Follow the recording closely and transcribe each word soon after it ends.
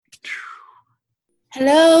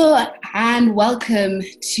Hello and welcome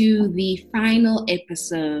to the final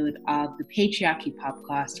episode of the Patriarchy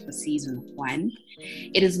Podcast for Season 1.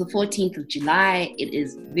 It is the 14th of July. It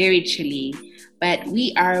is very chilly, but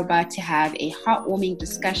we are about to have a heartwarming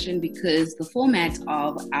discussion because the format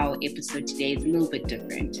of our episode today is a little bit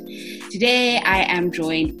different. Today, I am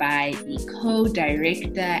joined by the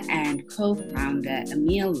co-director and co-founder,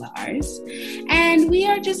 Emile Lars, and we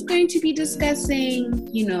are just going to be discussing,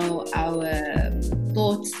 our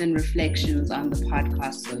thoughts and reflections on the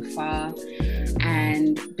podcast so far,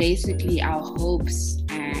 and basically our hopes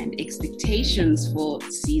and expectations for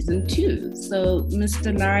season 2. So,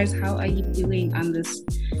 Mr. Lars, how are you doing on this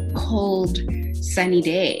cold, sunny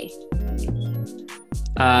day?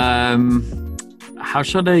 How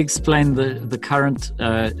should I explain the current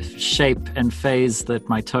shape and phase that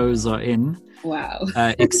my toes are in? Wow.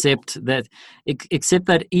 except that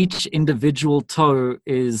each individual toe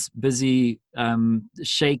is busy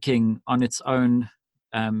shaking on its own,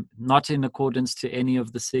 not in accordance to any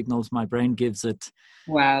of the signals my brain gives it.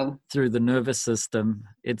 Wow. Through the nervous system.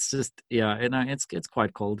 It's just, it's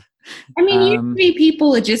quite cold. I mean, usually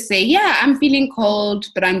people would just say, yeah, I'm feeling cold,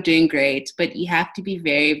 but I'm doing great. But you have to be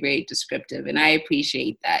very, very descriptive. And I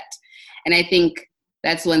appreciate that. And I think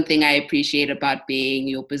that's one thing I appreciate about being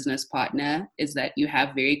your business partner is that you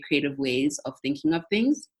have very creative ways of thinking of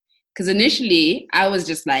things. Because initially I was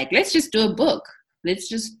just like, let's just do a book. Let's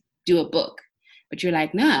just do a book. But you're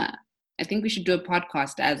like, nah, I think we should do a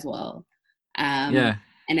podcast as well.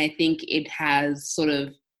 And I think it has sort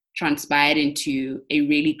of transpired into a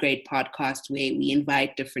really great podcast where we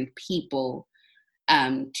invite different people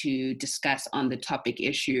to discuss on the topic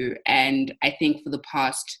issue. And I think for the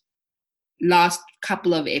last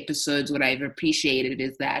couple of episodes, what I've appreciated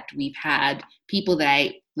is that we've had people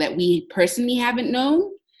that we personally haven't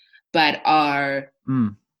known, but are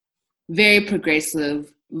very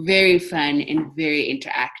progressive, very fun, and very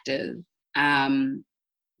interactive.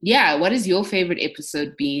 What is your favorite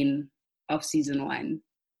episode been of season 1?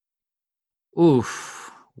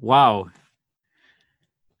 Oof! Wow.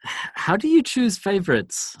 How do you choose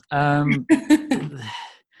favorites? It's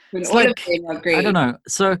like, I don't know.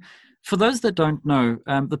 So, for those that don't know,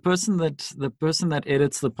 the person that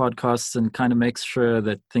edits the podcast and kind of makes sure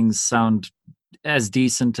that things sound as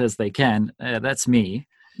decent as they can, that's me.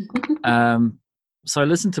 So I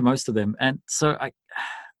listen to most of them, and so I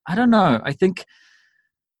don't know. I think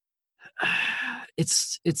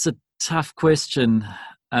it's a tough question.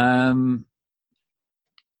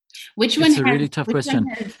 Which one? It's a really tough question.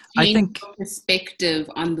 I think perspective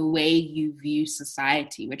on the way you view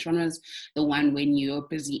society. Which one was the one when you're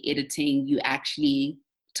busy editing, you actually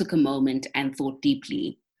took a moment and thought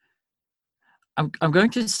deeply? I'm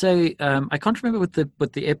going to say I can't remember what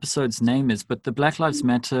the episode's name is, but the Black Lives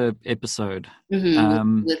Matter episode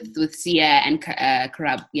with Sia and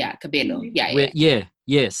Cabello.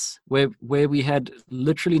 Yes, where we had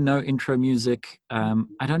literally no intro music.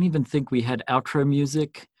 I don't even think we had outro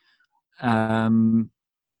music.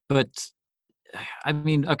 But I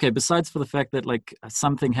mean, okay, besides for the fact that like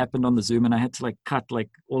something happened on the Zoom and I had to like cut like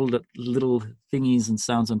all the little thingies and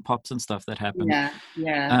sounds and pops and stuff that happened.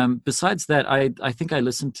 Yeah. Besides that, I think I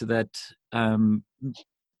listened to that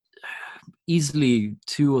easily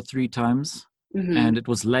 2 or 3 times, and it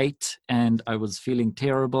was late and I was feeling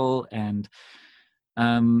terrible. And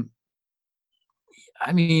I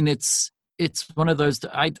mean, it's one of those.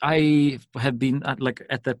 I have been like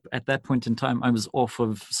at that point in time, I was off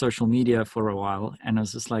of social media for a while, and I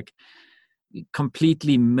was just like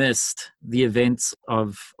completely missed the events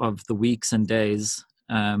of the weeks and days.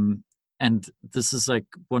 And this is like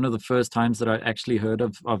one of the first times that I actually heard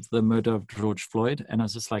of the murder of George Floyd, and I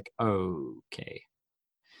was just like, okay,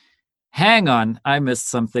 hang on, I missed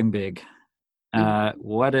something big.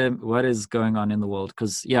 What is going on in the world?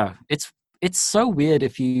 Because it's so weird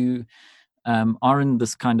if you are in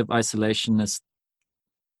this kind of isolationist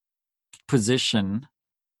position,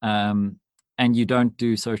 and you don't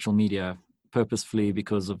do social media purposefully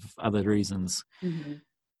because of other reasons.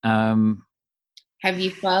 Have you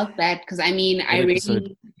felt that? Because I mean, I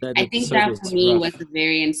think that for me was a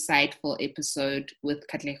very insightful episode with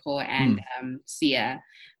Katlego and Sia,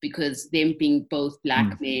 because them being both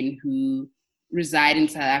Black men who reside in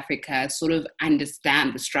South Africa sort of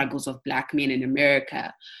understand the struggles of Black men in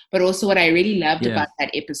America. But also what I really loved about that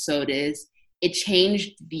episode is it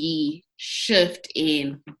changed the shift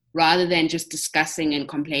in, rather than just discussing and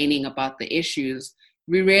complaining about the issues,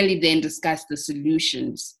 we rarely then discuss the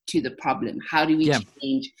solutions to the problem. How do we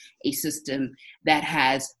change a system that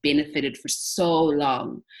has benefited for so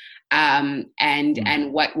long?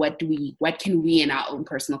 and what can we in our own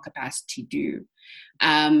personal capacity do.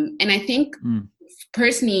 And I think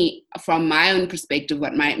personally, from my own perspective,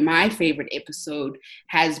 what my favorite episode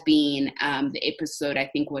has been the episode, I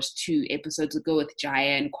think was 2 episodes ago, with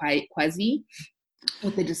Jaya and Kwazi,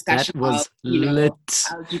 with the discussion of, lit.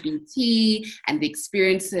 LGBT and the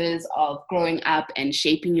experiences of growing up and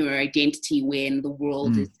shaping your identity when the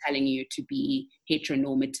world is telling you to be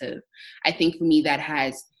heteronormative. I think for me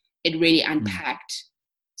it really unpacked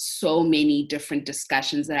so many different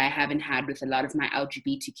discussions that I haven't had with a lot of my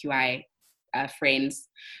LGBTQI friends.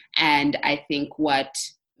 And I think what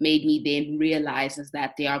made me then realize is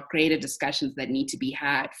that there are greater discussions that need to be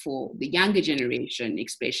had for the younger generation,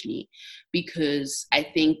 especially because I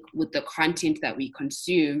think with the content that we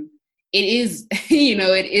consume, it is, there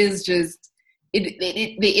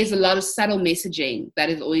is a lot of subtle messaging that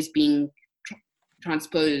is always being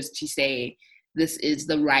transposed to say, this is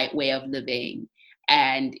the right way of living.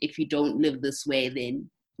 And if you don't live this way, then,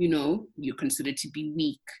 you're considered to be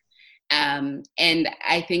weak. And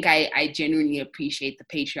I think I genuinely appreciate the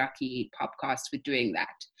Patriarchy podcast for doing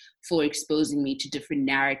that, for exposing me to different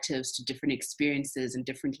narratives, to different experiences and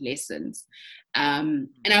different lessons. And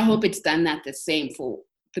I hope it's done that the same for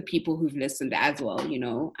the people who've listened as well,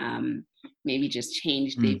 maybe just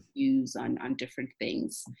change their views on different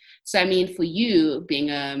things. So, I mean, for you, being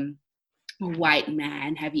a white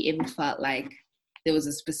man, have you ever felt like there was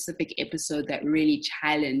a specific episode that really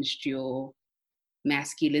challenged your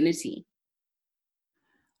masculinity?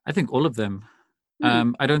 I think all of them.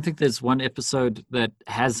 I don't think there's one episode that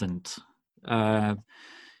hasn't. I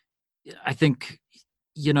think,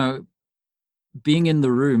 being in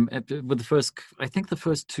the room with the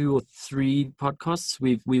first 2 or 3 podcasts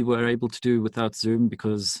we were able to do without Zoom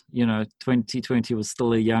because 2020 was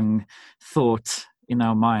still a young thought in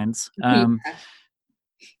our minds.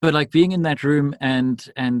 But like being in that room and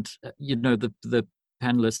the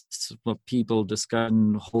panelists or people,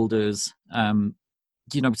 discussion holders,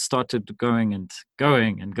 started going and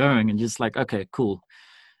just like, okay, cool.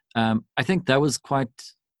 I think that was quite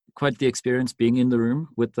the experience, being in the room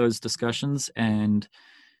with those discussions. And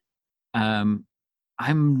I'm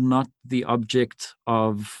not the object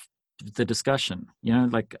of the discussion,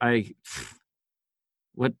 like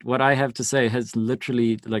what I have to say has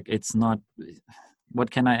literally, like, it's not,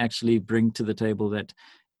 what can I actually bring to the table that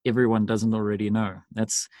everyone doesn't already know?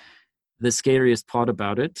 That's the scariest part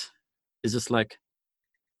about it, is just like,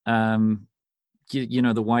 the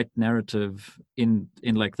white narrative in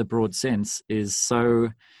like the broad sense is so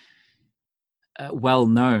well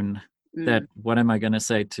known that what am I going to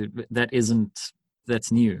say to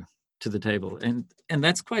that's new to the table, and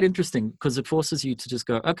that's quite interesting because it forces you to just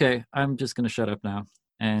go, okay, I'm just going to shut up now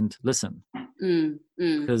and listen,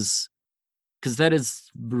 because that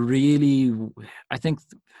is really, I think,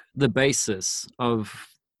 the basis of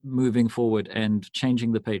moving forward and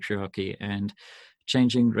changing the patriarchy and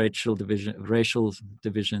changing racial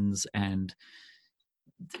divisions and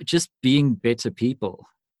just being better people.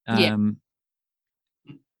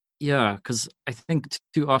 Because I think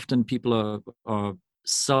too often people are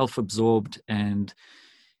self-absorbed and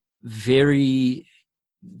very,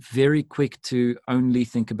 very quick to only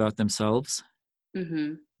think about themselves,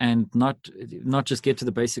 and not just get to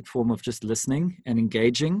the basic form of just listening and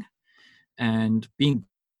engaging and being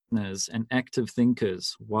listeners and active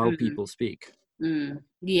thinkers while people speak. I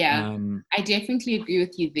definitely agree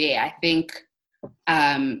with you there. I think,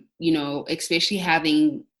 especially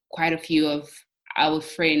having quite a few of our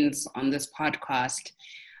friends on this podcast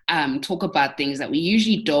talk about things that we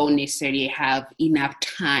usually don't necessarily have enough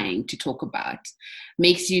time to talk about,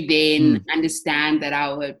 makes you then understand that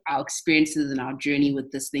our experiences and our journey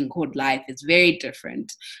with this thing called life is very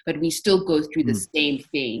different, but we still go through the same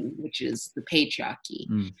thing, which is the patriarchy.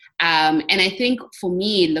 And I think for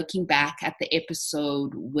me, looking back at the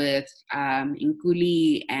episode with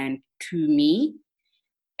Nkuli and Tumi,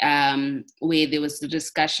 where there was the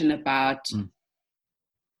discussion about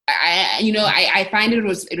I find it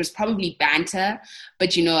was probably banter, but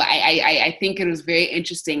I think it was very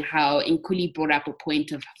interesting how Nkuli brought up a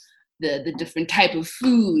point of the different type of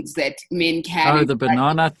foods that men can. Oh, the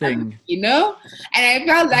banana thing. And I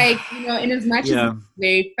felt like, in as much as it's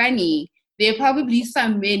very funny, there are probably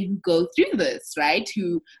some men who go through this, right?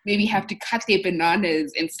 Who maybe have to cut their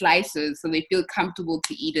bananas in slices so they feel comfortable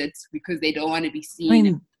to eat it because they don't want to be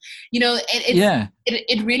seen.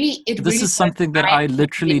 It really is something that I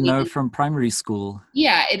literally know from primary school.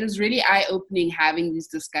 Yeah, it was really eye-opening having these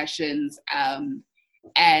discussions,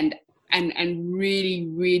 and really,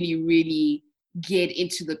 really, really get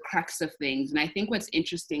into the crux of things. And I think what's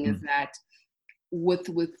interesting is that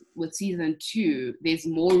with season 2, there's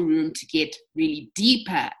more room to get really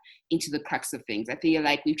deeper into the crux of things. I feel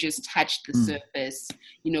like we've just touched the surface,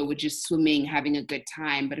 you know, we're just swimming, having a good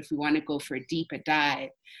time. But if we want to go for a deeper dive,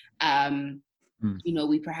 you know,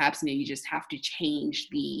 we perhaps maybe just have to change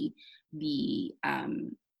the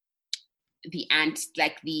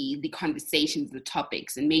conversations, the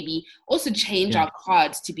topics, and maybe also change our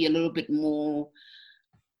cards to be a little bit more,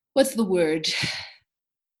 what's the word?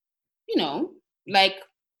 You know, like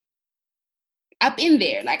up in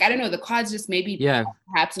there. Like, I don't know, the cards just maybe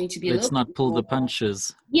perhaps need to be a little bit not pull more, the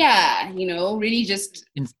punches. Yeah, you know, really just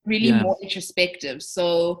more introspective.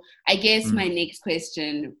 So I guess my next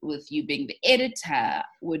question, with you being the editor,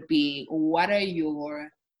 would be, what are your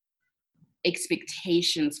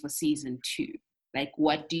expectations for season 2? Like,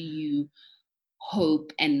 what do you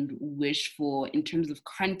hope and wish for in terms of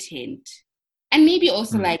content, and maybe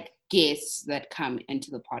also like guests that come into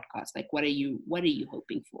the podcast? Like, what are you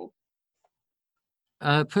hoping for?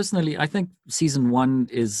 Personally, I think season 1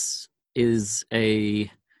 is a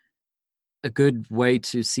good way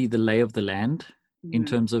to see the lay of the land in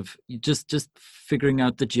terms of just figuring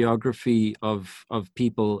out the geography of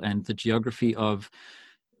people and the geography of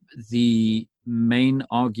the main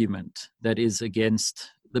argument that is against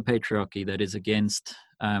the patriarchy, that is against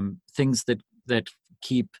things that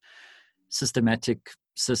keep systematic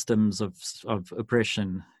systems of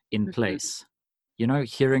oppression in place. You know,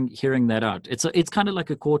 hearing that out. It's kind of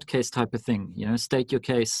like a court case type of thing. You know, state your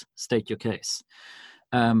case.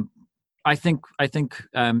 I think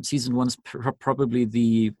season 1's probably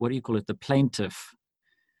the, what do you call it? The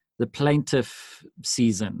plaintiff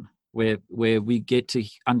season, where we get to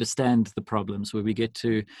understand the problems, where we get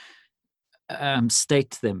to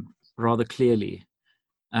state them rather clearly.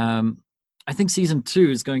 I think season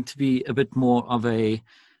 2 is going to be a bit more of a,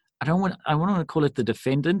 I want to call it the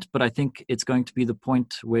defendant, but I think it's going to be the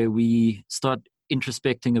point where we start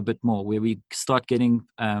introspecting a bit more, where we start getting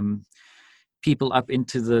people up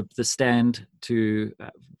into the stand to,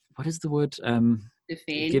 what is the word?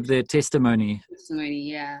 Defend. Give their testimony.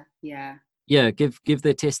 Yeah, give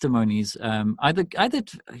their testimonies. Either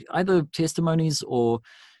testimonies or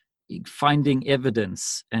finding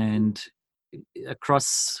evidence and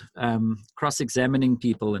cross-examining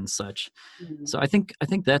people and such. So I think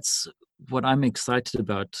that's what I'm excited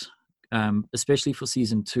about, especially for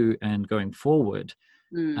season 2 and going forward.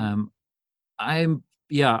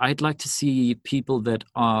 I'd like to see people that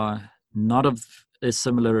are not of a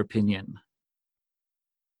similar opinion.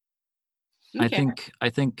 Okay. I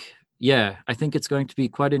think it's going to be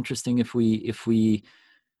quite interesting if we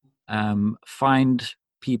find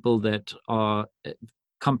people that are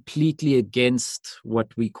completely against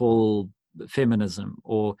what we call feminism,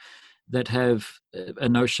 or that have a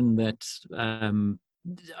notion that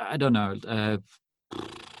I don't know,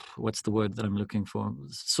 what's the word that I'm looking for?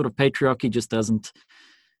 Sort of patriarchy just doesn't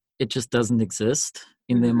exist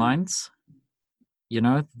in their minds. You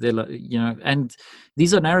know, and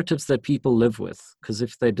these are narratives that people live with, because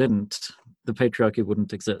if they didn't, the patriarchy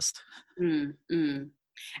wouldn't exist.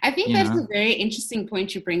 I think that's a very interesting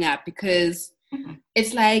point you bring up, because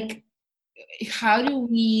it's like, how do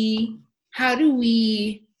we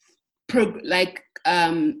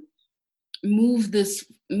move this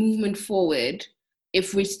movement forward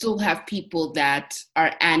if we still have people that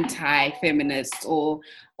are anti-feminist or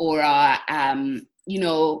are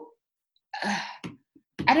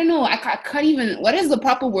I don't know, I can't even, what is the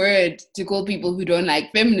proper word to call people who don't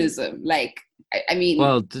like feminism? Like, I mean,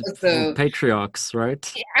 patriarchs,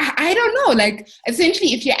 right? I don't know. Like,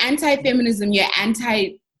 essentially, if you're anti-feminism, you're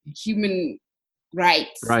anti-human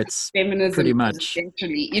rights. Feminism, pretty much.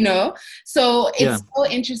 Essentially, you know. So it's so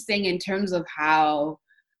interesting in terms of how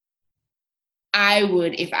I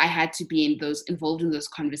would, if I had to be involved in those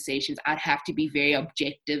conversations, I'd have to be very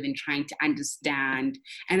objective in trying to understand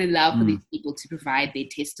and allow for these people to provide their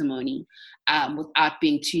testimony without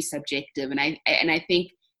being too subjective. And I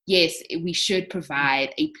think, yes, we should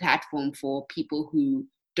provide a platform for people who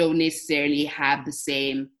don't necessarily have the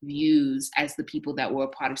same views as the people that were a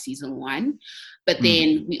part of season 1. But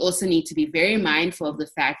then we also need to be very mindful of the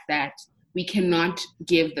fact that we cannot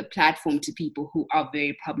give the platform to people who are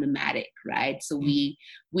very problematic, right? So we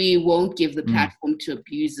won't give the platform to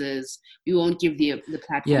abusers. We won't give the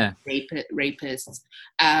platform to rapists.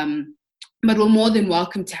 But we're more than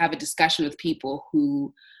welcome to have a discussion with people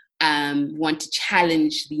who want to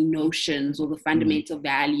challenge the notions or the fundamental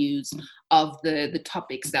values of the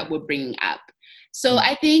topics that we're bringing up. So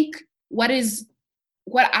I think what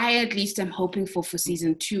I at least am hoping for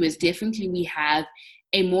season 2 is definitely we have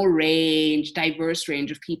a more diverse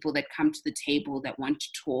range of people that come to the table that want to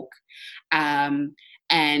talk,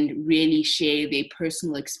 and really share their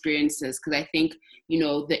personal experiences. Because I think,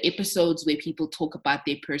 the episodes where people talk about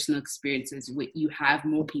their personal experiences, you have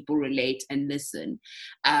more people relate and listen.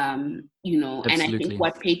 And I think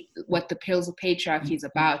what the Perils of Patriarchy is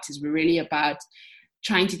about is we're really about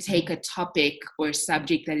trying to take a topic or a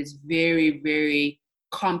subject that is very, very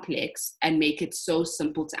complex and make it so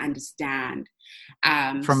simple to understand.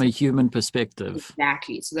 From a human perspective.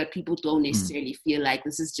 Exactly. So that people don't necessarily feel like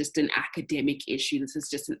this is just an academic issue. This is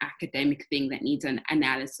just an academic thing that needs an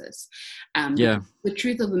analysis. The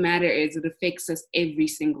truth of the matter is it affects us every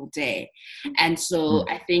single day. And so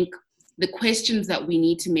I think the questions that we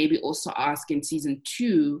need to maybe also ask in season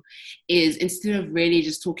 2 is, instead of really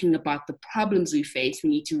just talking about the problems we face, we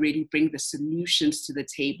need to really bring the solutions to the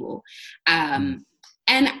table. And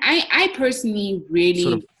I personally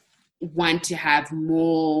really want to have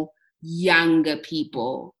more younger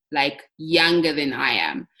people, like younger than I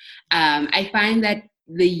am. I find that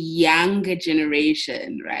the younger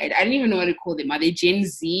generation, right? I don't even know what to call them. Are they Gen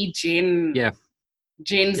Z? Gen Z?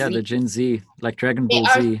 Yeah, the Gen Z, like Dragon Ball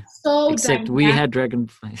Z. Except we had Dragon.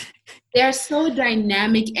 They're so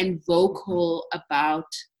dynamic and vocal about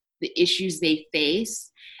the issues they face.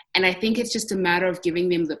 And I think it's just a matter of giving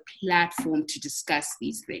them the platform to discuss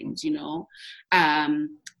these things,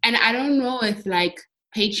 and I don't know if like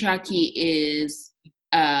patriarchy is,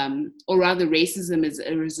 or rather racism is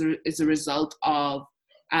a result of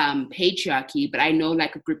patriarchy, but I know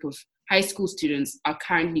like a group of high school students are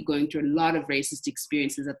currently going through a lot of racist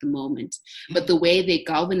experiences at the moment. But the way they're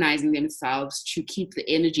galvanizing themselves to keep the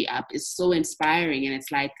energy up is so inspiring. And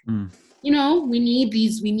it's like, we need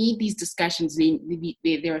these discussions.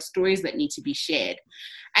 There are stories that need to be shared.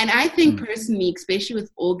 And I think personally, especially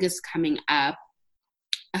with August coming up,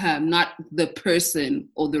 not the person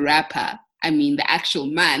or the rapper, I mean the actual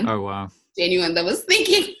man. Oh, wow. To anyone that was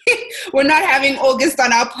thinking we're not having August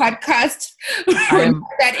on our podcast, we're not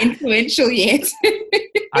that influential yet.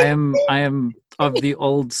 I am of the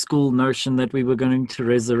old school notion that we were going to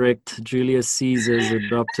resurrect Julius Caesar's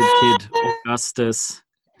adopted kid, Augustus.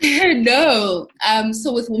 No.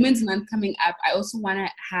 So with Women's Month coming up, I also want to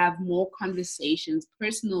have more conversations,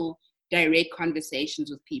 personal, direct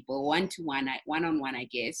conversations with people, one-to-one, one-on-one, I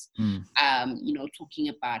guess, talking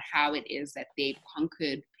about how it is that they've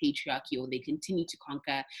conquered patriarchy, or they continue to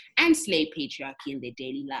conquer and slay patriarchy in their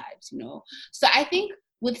daily lives, So I think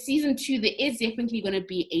with season 2, there is definitely going to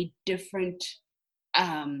be a different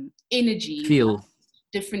energy,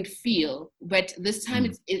 different feel, but this time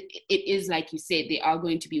it is, like you said, there are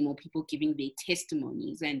going to be more people giving their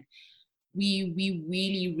testimonies, and we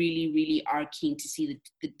really, really, really are keen to see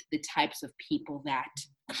the types of people that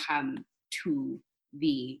come to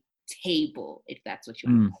the table, if that's what you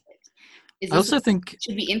want to call it. I also think,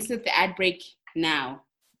 should we insert the ad break now?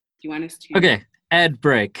 Do you want us to? Okay, ad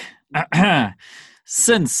break.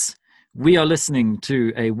 Since we are listening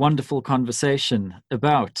to a wonderful conversation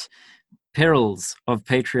about perils of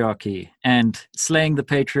patriarchy and slaying the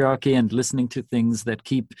patriarchy and listening to things that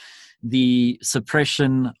keep the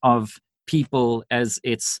suppression of people as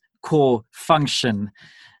its core function,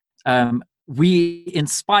 we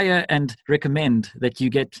inspire and recommend that you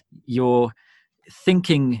get your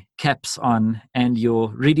thinking caps on and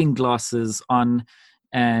your reading glasses on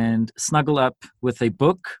and snuggle up with a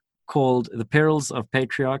book called The Perils of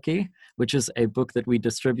Patriarchy, which is a book that we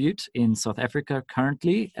distribute in South Africa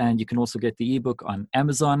currently. And you can also get the ebook on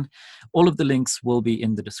Amazon. All of the links will be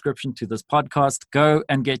in the description to this podcast. Go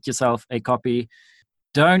and get yourself a copy.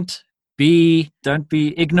 Don't be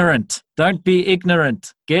ignorant. Don't be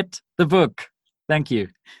ignorant. Get the book. Thank you.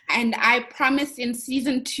 And I promise in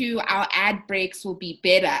season 2, our ad breaks will be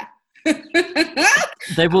better.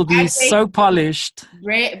 They will be so polished.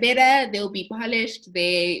 Better, they'll be polished.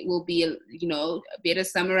 They will be, better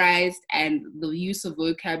summarized, and the use of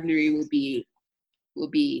vocabulary will be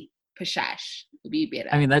pashash. Will be better.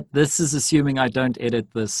 I mean, this is assuming I don't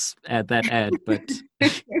edit that ad, but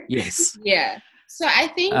yes. Yeah. So I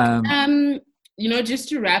think, just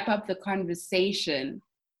to wrap up the conversation,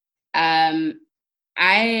 I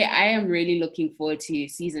am really looking forward to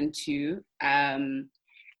season 2.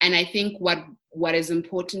 And I think what is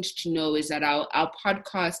important to know is that our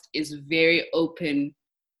podcast is very open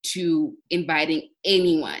to inviting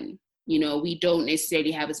anyone. We don't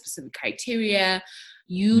necessarily have a specific criteria.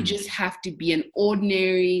 You just have to be an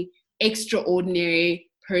ordinary, extraordinary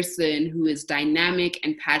person who is dynamic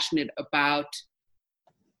and passionate about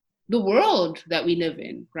the world that we live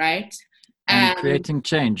in, right? And creating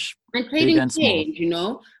change. And creating change,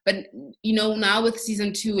 But, now with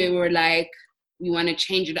season 2, we were like, we want to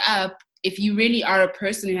change it up, if you really are a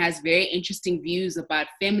person who has very interesting views about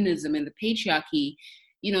feminism and the patriarchy,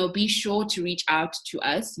 be sure to reach out to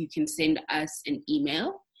us. You can send us an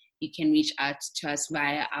email. You can reach out to us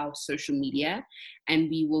via our social media,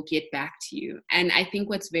 and we will get back to you. And I think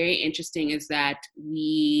what's very interesting is that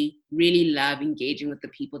we really love engaging with the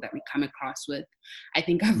people that we come across with. I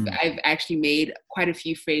think I've actually made quite a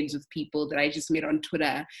few friends with people that I just met on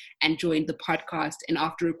Twitter and joined the podcast. And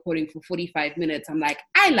after recording for 45 minutes, I'm like,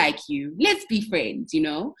 I like you. Let's be friends,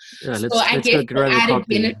 Yeah, so I guess the added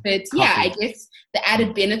benefit, I guess the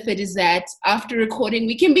added benefit is that after recording,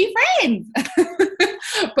 we can be friends.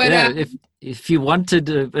 But if you wanted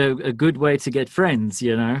a good way to get friends,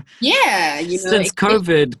 since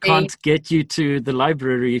COVID can't get you to the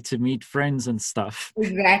library to meet friends and stuff.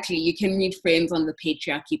 Exactly, you can meet friends on the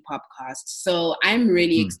Patriarchy podcast. So I'm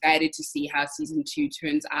really excited to see how season 2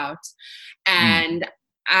 turns out, and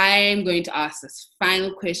I'm going to ask this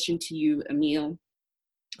final question to you, Emil.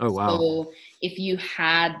 Oh wow! So if you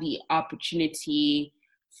had the opportunity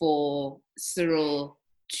for Cyril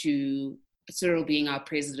being our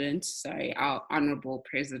president, our honorable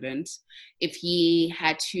president, if he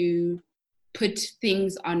had to put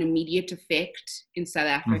things on immediate effect in South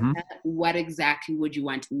Africa, what exactly would you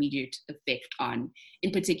want immediate effect on,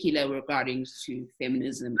 in particular regarding to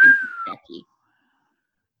feminism and patriarchy?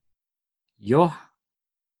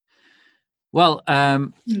 Well,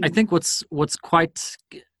 I think what's quite...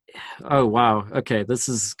 Oh, wow. Okay, this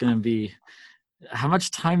is going to be... How much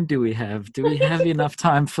time do we have? Do we have enough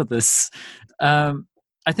time for this?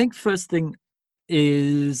 I think first thing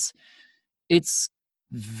is it's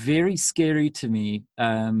very scary to me.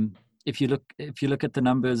 If you look at the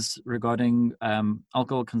numbers regarding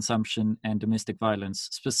alcohol consumption and domestic violence,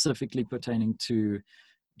 specifically pertaining to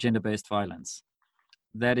gender-based violence,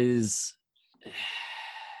 it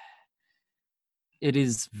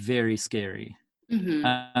is very scary.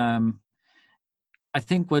 I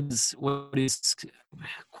think what is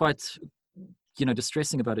quite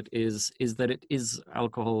distressing about it is that it is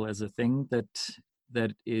alcohol as a thing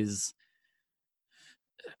that is,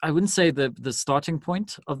 I wouldn't say the starting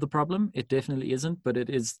point of the problem. It definitely isn't, but it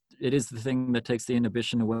is the thing that takes the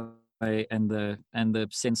inhibition away, and the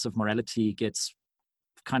sense of morality gets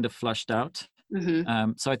kind of flushed out.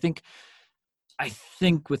 So I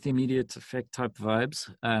think with immediate effect type vibes,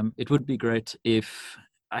 it would be great if...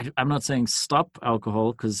 I'm not saying stop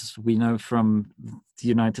alcohol, because we know from the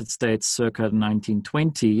United States circa the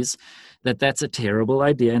 1920s that's a terrible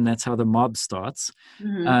idea, and that's how the mob starts.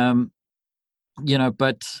 But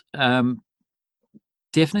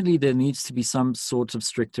definitely there needs to be some sort of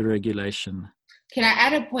stricter regulation. Can I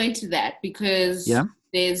add a point to that? Because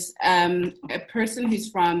there's a person who's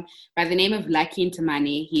by the name of Lucky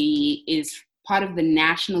Ntamane. He is part of the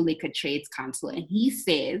National Liquor Trades Council, and he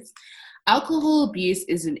says alcohol abuse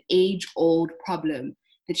is an age-old problem.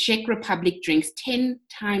 The Czech Republic drinks 10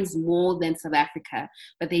 times more than South Africa,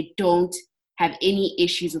 but they don't have any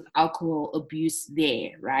issues with alcohol abuse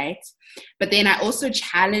there, right? But then I also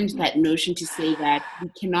challenge that notion to say that we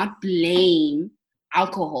cannot blame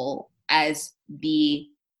alcohol as the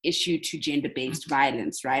issue to gender-based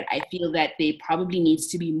violence, right? I feel that there probably needs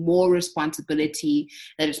to be more responsibility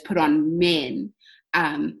that is put on men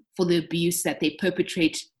for the abuse that they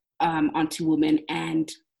perpetrate onto women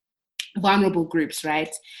and vulnerable groups,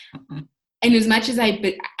 right? And as much as I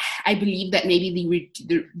believe that maybe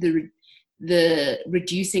the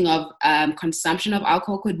reducing of consumption of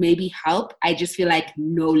alcohol could maybe help, I just feel like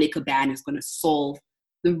no liquor ban is going to solve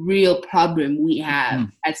the real problem we have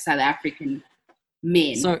as South African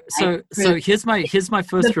men. So here's my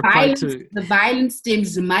first reply to... The violence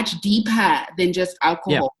stems much deeper than just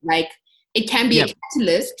alcohol. Like, it can be a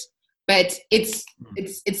catalyst, but it's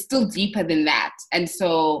still deeper than that. And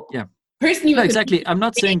so personally... No, exactly. I'm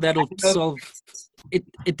not saying that'll solve...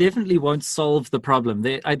 It definitely won't solve the problem.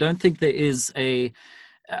 I don't think there is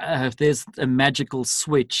there's a magical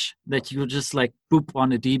switch that you'll just like boop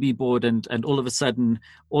on a DB board and all of a sudden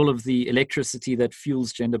all of the electricity that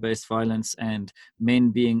fuels gender-based violence and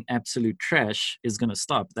men being absolute trash is going to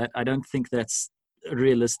stop. That I don't think that's a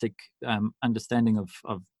realistic understanding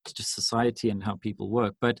of just society and how people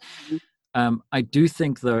work. But I do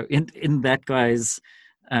think, though, in that guy's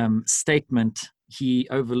statement, he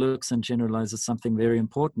overlooks and generalizes something very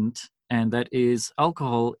important, and that is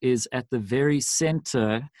alcohol is at the very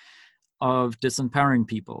center of disempowering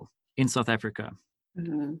people in South Africa.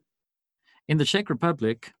 In the Czech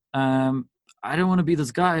Republic, I don't want to be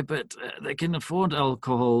this guy, but they can afford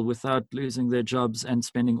alcohol without losing their jobs and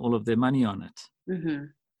spending all of their money on it.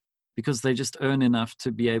 Because they just earn enough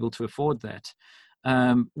to be able to afford that.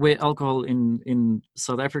 where alcohol in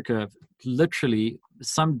South Africa, literally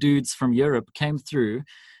some dudes from Europe came through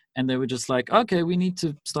and they were just like, okay, we need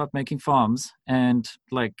to start making farms and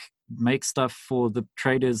like make stuff for the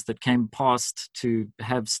traders that came past to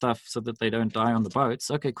have stuff so that they don't die on the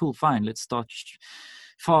boats. Okay, cool, fine. Let's start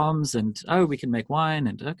farms and, oh, we can make wine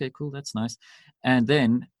and okay, cool, that's nice. And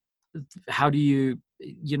then how do you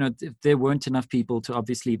know, there weren't enough people to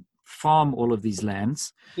obviously farm all of these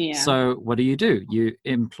lands. Yeah. So what do? You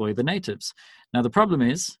employ the natives. Now the problem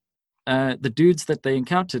is the dudes that they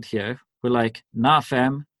encountered here were like, nah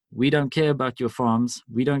fam, we don't care about your farms,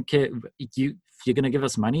 we don't care, you're going to give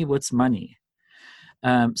us money. What's money?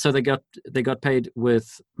 So they got paid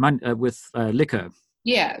with liquor.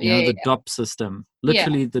 The DOP system,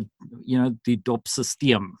 literally the DOP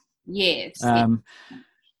system. Yes.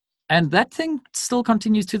 And that thing still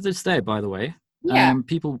continues to this day, by the way. Yeah.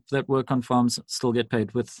 People that work on farms still get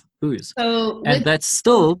paid with booze. So and that's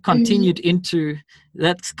still continued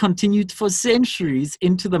for centuries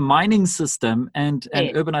into the mining system and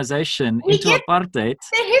urbanization, into apartheid.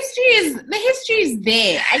 The history is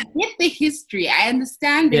there. I get the history. I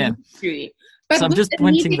understand the history. But so I'm just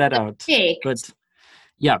pointing that out. But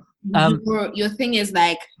yeah. Your thing is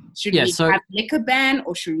like, should we have liquor ban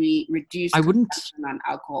or should we reduce consumption on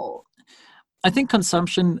alcohol? I think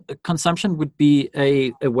consumption would be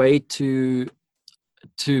a way to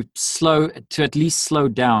at least slow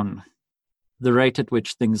down the rate at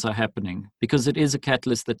which things are happening, because it is a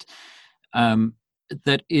catalyst that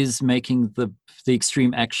is making the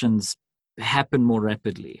extreme actions happen more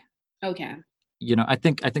rapidly. Okay. I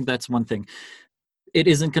think that's one thing. It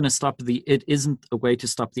isn't going to stop it isn't a way to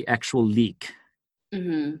stop the actual leak.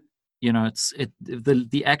 Mm-hmm.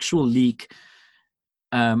 The actual leak.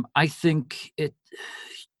 I think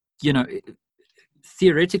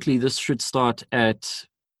theoretically, this should start at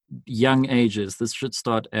young ages. This should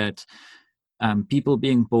start at people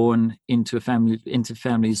being born into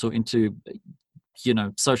families or into,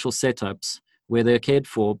 social setups where they're cared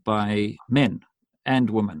for by men and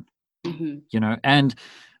women, mm-hmm. And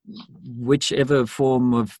whichever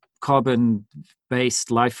form of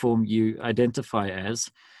carbon-based life form you identify as,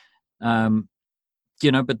 but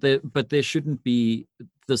there shouldn't be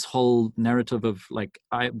this whole narrative of like,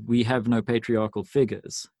 we have no patriarchal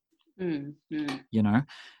figures, mm-hmm.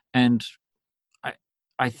 And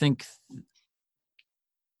I think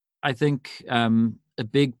a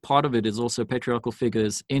big part of it is also patriarchal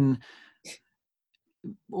figures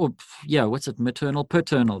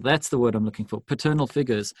paternal, that's the word I'm looking for, paternal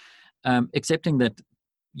figures, accepting that,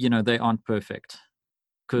 they aren't perfect,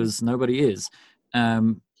 because nobody is,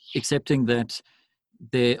 accepting that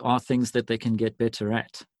there are things that they can get better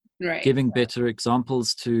at, right? Giving better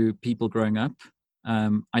examples to people growing up.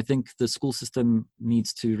 I think the school system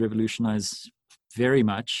needs to revolutionize very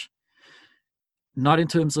much, not in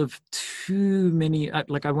terms of too many,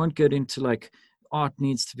 I won't get into like art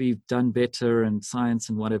needs to be done better and science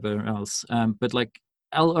and whatever else, but like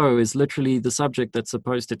LO is literally the subject that's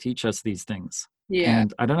supposed to teach us these things.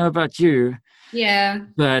 And I don't know about you,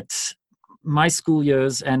 but my school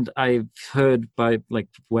years, and I've heard by like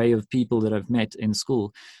way of people that I've met in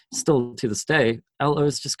school, still to this day, LO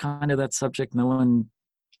is just kind of that subject no one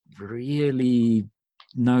really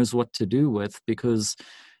knows what to do with, because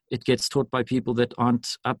it gets taught by people that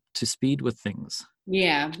aren't up to speed with things.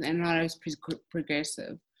 Yeah, and not as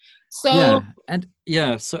progressive. So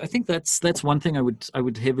so I think that's one thing I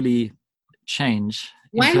would heavily change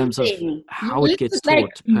in terms of how it gets taught. Like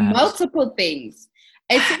multiple things.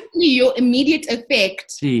 Essentially, your immediate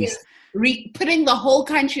effect is putting the whole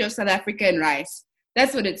country of South Africa in rice.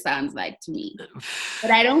 That's what it sounds like to me.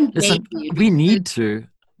 But I don't blame you. We need to.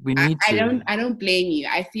 I don't blame you.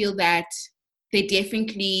 I feel that they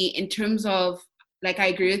definitely, in terms of, like, I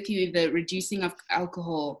agree with you, the reducing of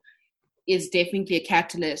alcohol is definitely a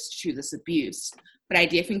catalyst to this abuse. But I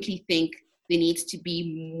definitely think there needs to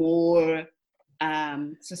be more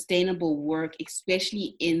sustainable work,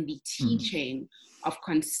 especially in the teaching of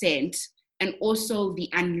consent, and also the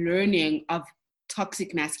unlearning of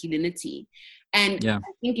toxic masculinity. And I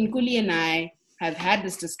think Nkuli and I have had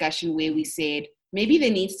this discussion where we said maybe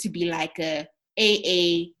there needs to be like a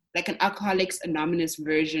AA, like an Alcoholics Anonymous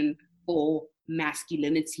version for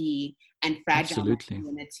masculinity and fragile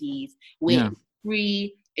masculinities, where it's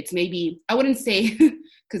free. It's maybe, I wouldn't say,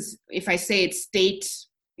 because if I say it's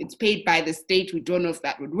paid by the state, we don't know if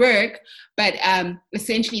that would work, but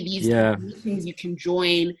essentially these meetings you can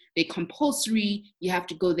join, they're compulsory, you have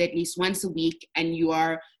to go there at least once a week, and you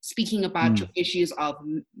are speaking about your issues of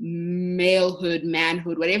malehood,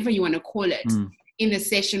 manhood, whatever you want to call it, in the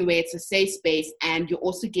session where it's a safe space, and you're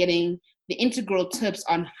also getting the integral tips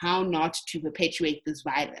on how not to perpetuate this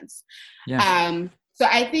violence. Yeah. So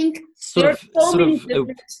I think there are so many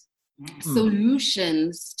different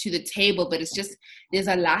solutions to the table, but it's just there's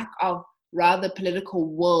a lack of rather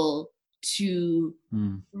political will to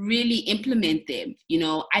really implement them. You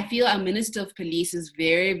know, I feel our Minister of Police is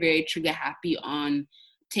very, very trigger happy on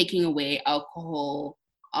taking away alcohol,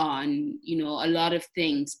 on, you know, a lot of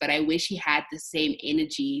things, but I wish he had the same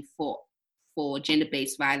energy for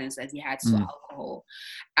gender-based violence as he had for alcohol.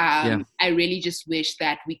 I really just wish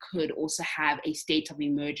that we could also have a state of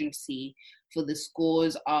emergency for the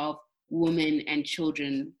scores of women and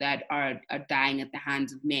children that are dying at the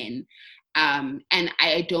hands of men. And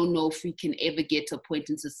I don't know if we can ever get to a point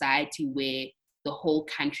in society where the whole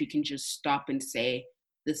country can just stop and say,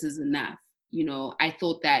 this is enough. You know, I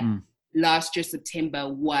thought that last year, September,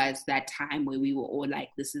 was that time where we were all like,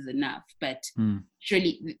 this is enough. But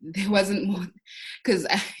surely there wasn't more, because,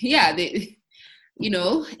 you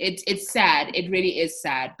know, it's sad. It really is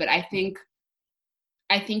sad. But I think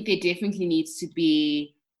there definitely needs to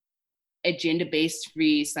be a gender-based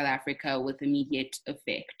free South Africa with immediate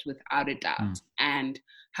effect, without a doubt. And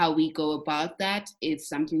how we go about that is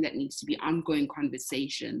something that needs to be ongoing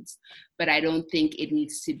conversations. But I don't think it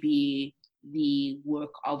needs to be the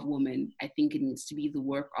work of women. I think it needs to be the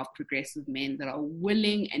work of progressive men that are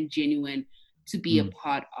willing and genuine to be a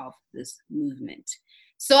part of this movement.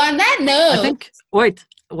 So on that note, I think, wait,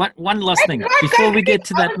 one last thing before we get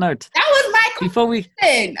to that note. That was my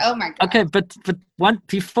question. Oh my God. Okay, but one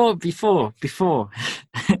before,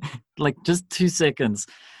 like just 2 seconds.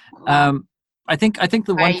 I think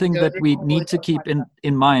the one thing that we need to keep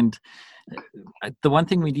in mind, the one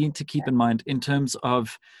thing we need to keep in mind in terms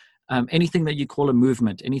of anything that you call a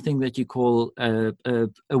movement, anything that you call a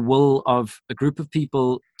will of a group of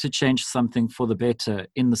people to change something for the better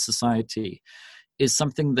in the society, is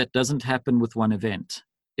something that doesn't happen with one event.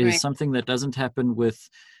 It is something that doesn't happen with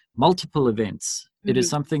multiple events. It is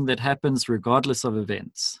something that happens regardless of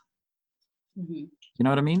events. You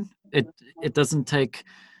know what I mean? It doesn't take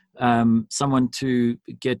someone to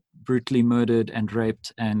get brutally murdered and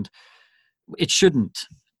raped, and it shouldn't.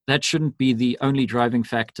 That shouldn't be the only driving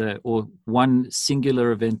factor or one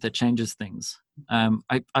singular event that changes things.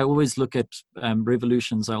 I always look at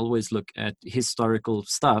revolutions. I always look at historical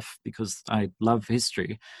stuff because I love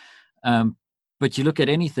history. But you look at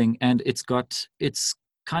anything and it's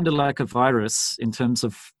kind of like a virus in terms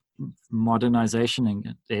of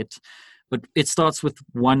modernization it. But it starts with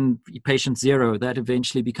one patient zero, that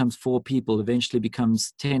eventually becomes 4 people, eventually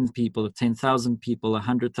becomes 10 people, 10,000 people,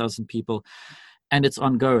 100,000 people. And it's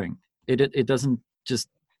ongoing. It doesn't just,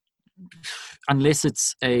 unless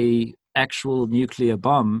it's a actual nuclear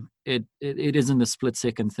bomb, it isn't a split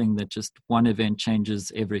second thing that just one event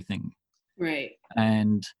changes everything. Right.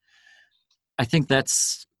 And I think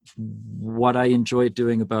that's what I enjoy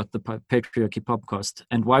doing about the Patriarchy Podcast,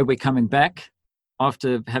 and why we're coming back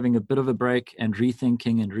after having a bit of a break and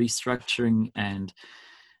rethinking and restructuring and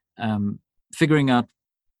figuring out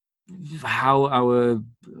how our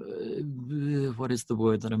what is the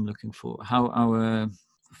word that I'm looking for? How our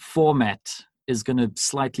format is going to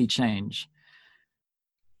slightly change.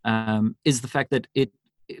 Is the fact that it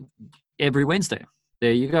every Wednesday.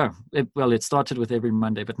 There you go. It started with every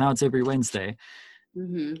Monday, but now it's every Wednesday.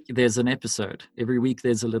 There's an episode every week.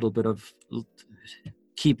 There's a little bit of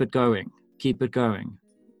keep it going,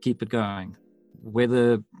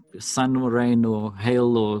 whether sun or rain or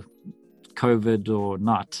hail or COVID or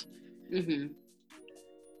not.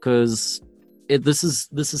 Because this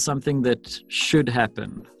is something that should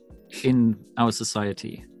happen in our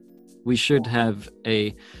society. We should have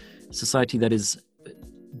a society that is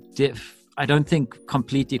I don't think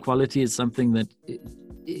complete equality is something that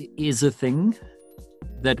is a thing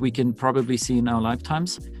that we can probably see in our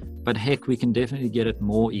lifetimes, but heck, we can definitely get it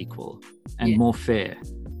more equal and more fair.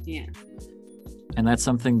 Yeah. And that's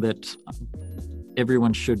something that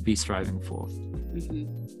everyone should be striving for.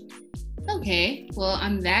 Okay, well,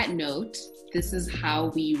 on that note, this is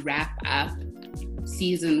how we wrap up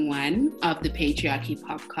season 1 of the Patriarchy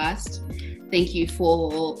Podcast. Thank you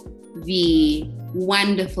for the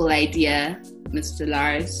wonderful idea, Mr.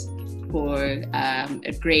 Lars, for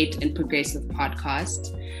a great and progressive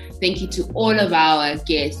podcast. Thank you to all of our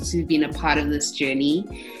guests who've been a part of this journey.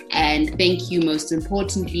 And thank you, most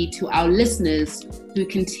importantly, to our listeners who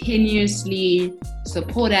continuously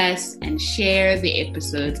support us and share the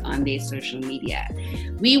episodes on their social media.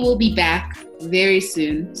 We will be back very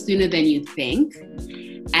soon, sooner than you think.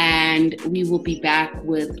 And we will be back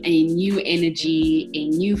with a new energy, a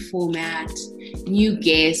new format, new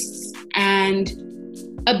guests, and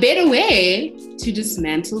a better way to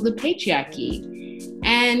dismantle the patriarchy.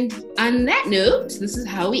 And on that note, this is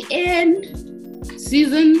how we end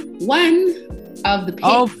season 1 of the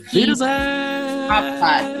Patriarchy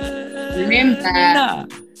Podcast. Remember,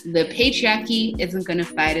 the patriarchy isn't going to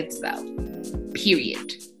fight itself.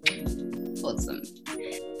 Period. Awesome.